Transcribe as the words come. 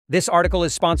This article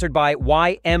is sponsored by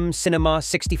Y.M.CINEMA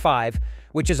 65,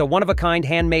 which is a one-of-a-kind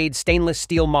handmade stainless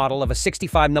steel model of a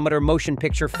 65mm motion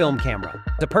picture film camera.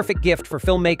 The perfect gift for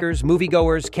filmmakers,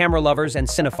 moviegoers, camera lovers, and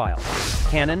cinephiles.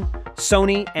 Canon,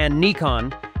 Sony, and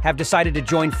Nikon have decided to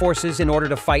join forces in order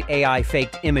to fight AI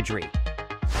faked imagery.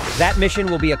 That mission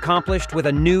will be accomplished with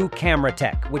a new camera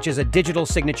tech, which is a digital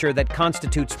signature that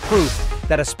constitutes proof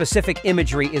that a specific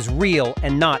imagery is real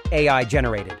and not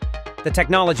AI-generated. The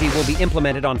technology will be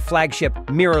implemented on flagship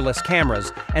mirrorless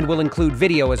cameras and will include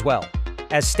video as well,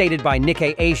 as stated by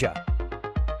Nikkei Asia.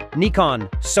 Nikon,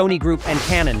 Sony Group, and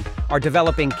Canon are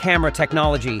developing camera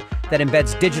technology that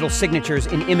embeds digital signatures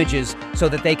in images so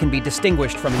that they can be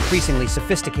distinguished from increasingly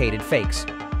sophisticated fakes.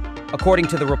 According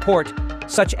to the report,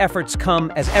 such efforts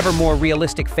come as ever more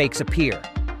realistic fakes appear,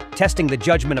 testing the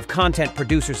judgment of content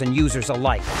producers and users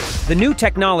alike. The new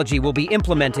technology will be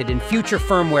implemented in future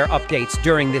firmware updates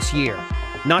during this year.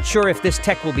 Not sure if this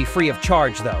tech will be free of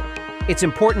charge, though. It's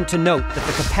important to note that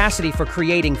the capacity for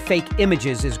creating fake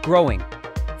images is growing.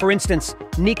 For instance,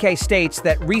 Nikkei states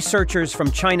that researchers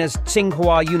from China's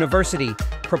Tsinghua University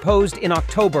proposed in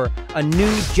October a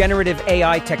new generative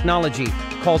AI technology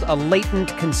called a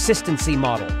latent consistency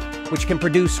model, which can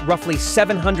produce roughly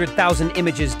 700,000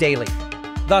 images daily.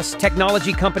 Thus,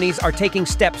 technology companies are taking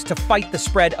steps to fight the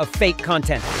spread of fake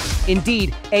content.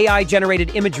 Indeed,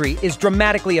 AI-generated imagery is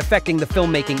dramatically affecting the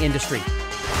filmmaking industry.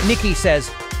 Nikkei says,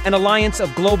 an alliance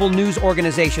of global news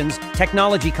organizations,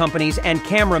 technology companies, and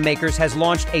camera makers has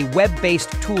launched a web-based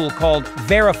tool called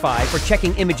Verify for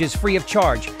checking images free of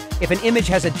charge. If an image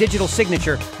has a digital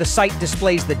signature, the site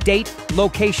displays the date,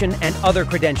 location, and other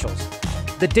credentials.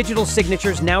 The digital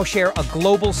signatures now share a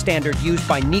global standard used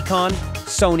by Nikon,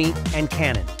 Sony, and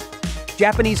Canon.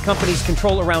 Japanese companies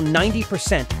control around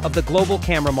 90% of the global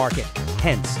camera market.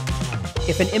 Hence,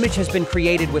 if an image has been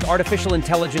created with artificial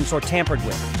intelligence or tampered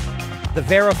with, the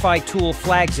Verify tool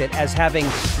flags it as having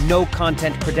no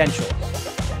content credentials.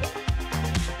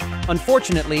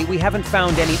 Unfortunately, we haven't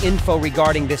found any info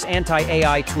regarding this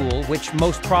anti-AI tool, which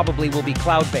most probably will be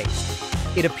cloud-based.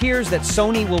 It appears that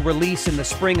Sony will release in the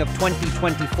spring of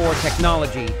 2024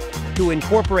 technology to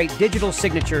incorporate digital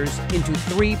signatures into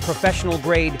 3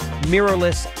 professional-grade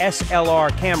mirrorless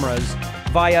SLR cameras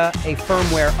via a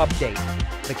firmware update.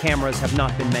 The cameras have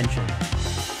not been mentioned.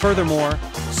 Furthermore,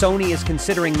 Sony is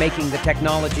considering making the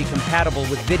technology compatible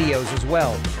with videos as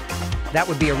well. That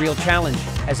would be a real challenge,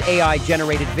 as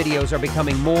AI-generated videos are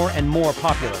becoming more and more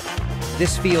popular.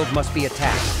 This field must be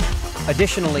attacked.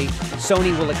 Additionally,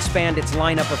 Sony will expand its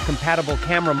lineup of compatible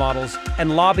camera models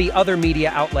and lobby other media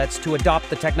outlets to adopt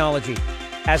the technology.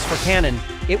 As for Canon,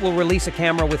 it will release a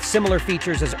camera with similar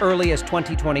features as early as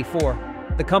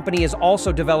 2024. The company is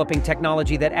also developing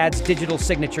technology that adds digital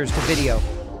signatures to video.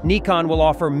 Nikon will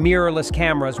offer mirrorless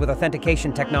cameras with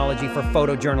authentication technology for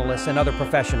photojournalists and other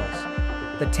professionals.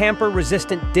 The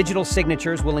tamper-resistant digital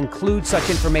signatures will include such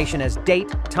information as date,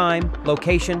 time,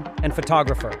 location, and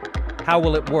photographer. How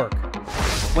will it work?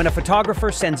 When a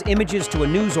photographer sends images to a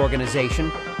news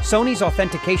organization, Sony's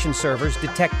authentication servers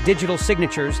detect digital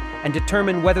signatures and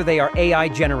determine whether they are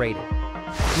AI-generated.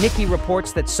 Nikkei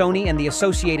reports that Sony and the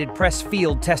Associated Press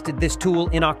field tested this tool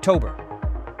in October.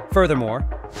 Furthermore,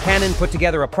 Canon put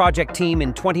together a project team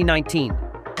in 2019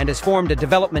 and has formed a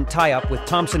development tie-up with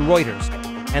Thomson Reuters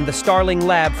and the Starling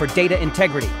Lab for Data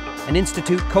Integrity, an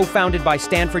institute co-founded by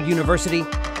Stanford University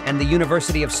and the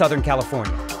University of Southern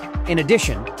California. In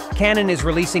addition, Canon is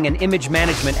releasing an image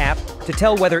management app to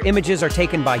tell whether images are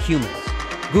taken by humans.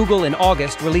 Google in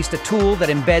August released a tool that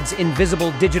embeds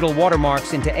invisible digital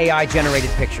watermarks into AI-generated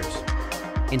pictures.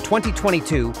 In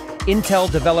 2022, Intel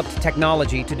developed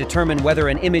technology to determine whether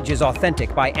an image is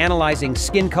authentic by analyzing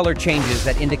skin color changes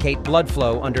that indicate blood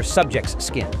flow under subjects'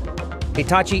 skin.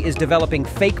 Hitachi is developing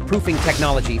fake proofing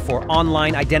technology for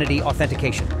online identity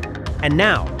authentication. And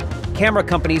now, camera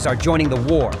companies are joining the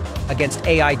war against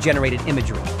AI-generated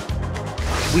imagery.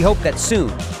 We hope that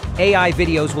soon, AI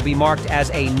videos will be marked as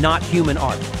a not human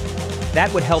art.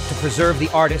 That would help to preserve the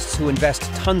artists who invest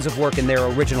tons of work in their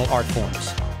original art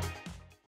forms.